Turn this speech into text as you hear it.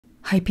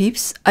Hi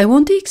peeps, I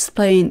want to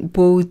explain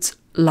Bode's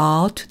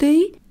law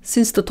today.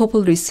 Since the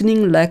TOEFL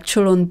listening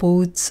lecture on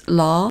Bode's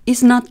law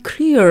is not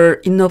clear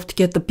enough to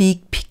get the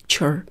big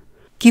picture.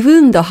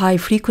 Given the high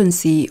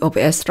frequency of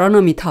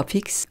astronomy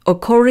topics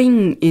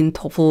occurring in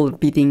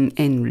TOEFL reading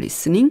and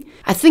listening,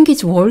 I think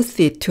it's worth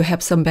it to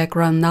have some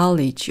background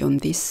knowledge on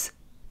this.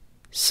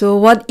 So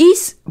what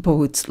is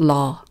Bode's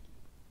law?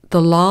 The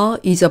law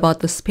is about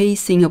the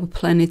spacing of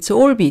planets'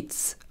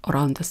 orbits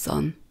around the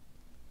Sun.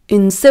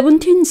 In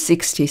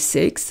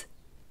 1766,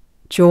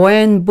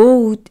 Johann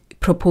Bode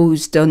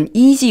proposed an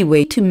easy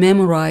way to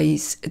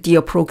memorize the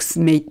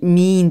approximate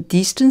mean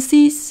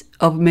distances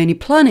of many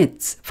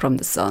planets from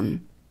the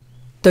Sun.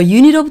 The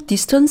unit of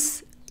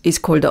distance is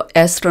called the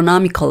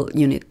astronomical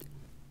unit.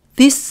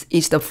 This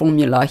is the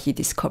formula he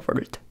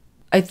discovered.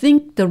 I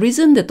think the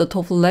reason that the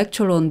TOEFL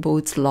lecture on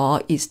Bode's law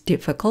is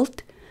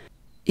difficult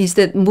is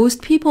that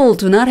most people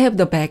do not have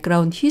the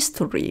background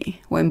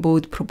history when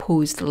Bode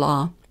proposed the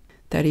law.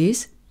 That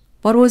is,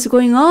 what was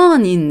going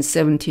on in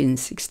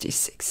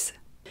 1766.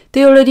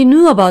 They already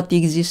knew about the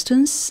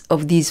existence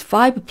of these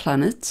 5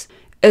 planets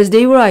as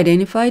they were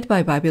identified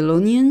by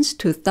Babylonians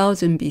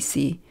 2000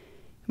 BC.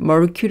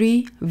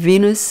 Mercury,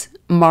 Venus,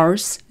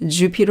 Mars,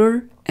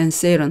 Jupiter, and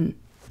Saturn.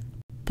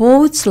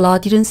 Bode's law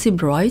didn't seem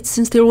right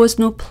since there was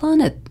no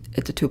planet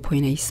at the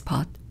 2.8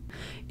 spot.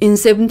 In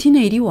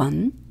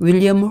 1781,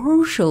 William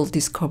Herschel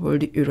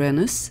discovered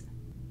Uranus,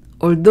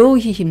 although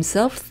he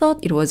himself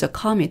thought it was a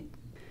comet.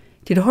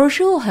 Did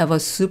Herschel have a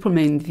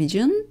Superman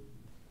vision?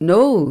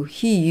 No,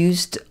 he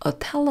used a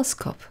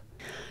telescope.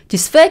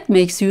 This fact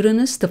makes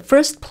Uranus the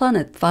first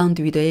planet found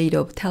with the aid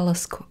of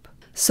telescope.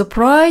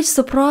 Surprise,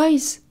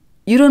 surprise!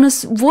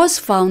 Uranus was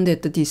found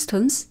at the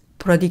distance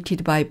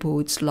predicted by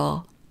Bode's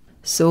law.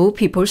 So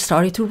people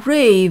started to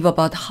rave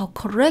about how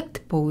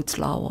correct Bode's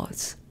law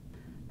was.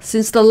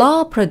 Since the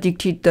law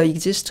predicted the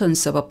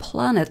existence of a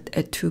planet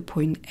at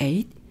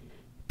 2.8,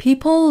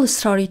 people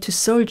started to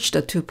search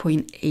the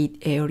 2.8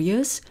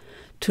 areas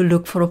to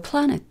look for a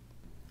planet.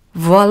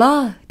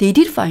 Voila! They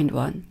did find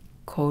one,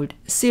 called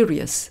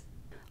Sirius.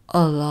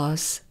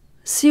 Alas,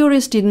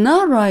 Sirius did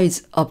not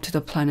rise up to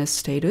the planet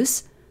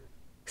status,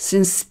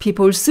 since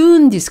people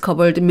soon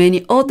discovered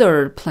many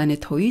other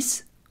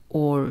planetoids,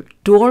 or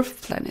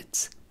dwarf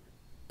planets.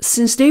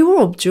 Since they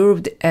were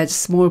observed as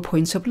small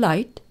points of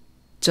light,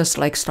 just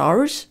like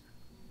stars,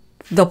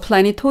 the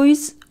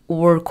planetoids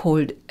were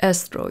called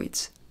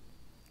asteroids.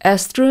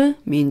 Astra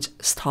means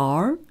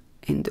star,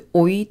 and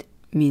oid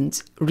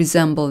means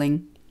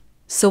resembling.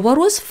 So what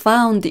was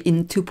found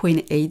in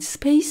 2.8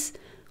 space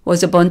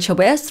was a bunch of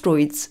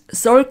asteroids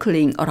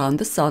circling around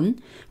the Sun,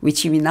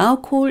 which we now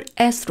call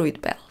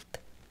asteroid belt.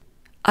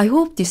 I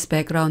hope this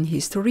background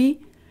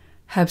history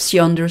helps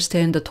you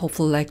understand the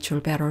TOEFL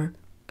lecture better.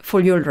 For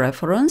your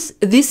reference,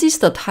 this is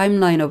the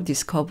timeline of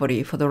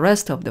discovery for the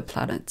rest of the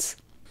planets.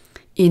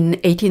 In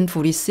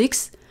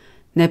 1846,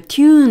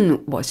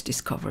 Neptune was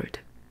discovered.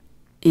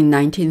 In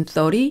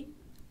 1930,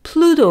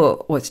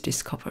 Pluto was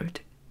discovered.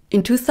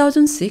 In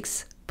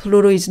 2006,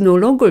 Pluto is no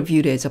longer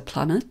viewed as a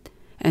planet,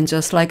 and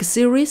just like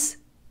Ceres,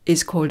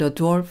 is called a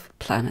dwarf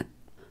planet.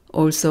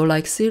 Also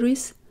like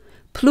Ceres,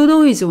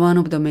 Pluto is one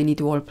of the many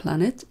dwarf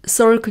planets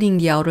circling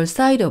the outer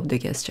side of the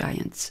gas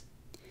giants.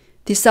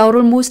 This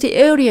outermost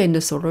area in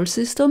the solar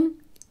system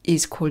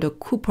is called the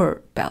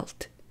Kuiper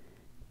belt.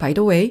 By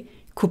the way,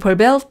 Kuiper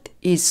belt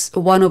is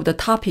one of the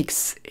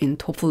topics in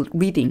TOEFL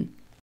reading.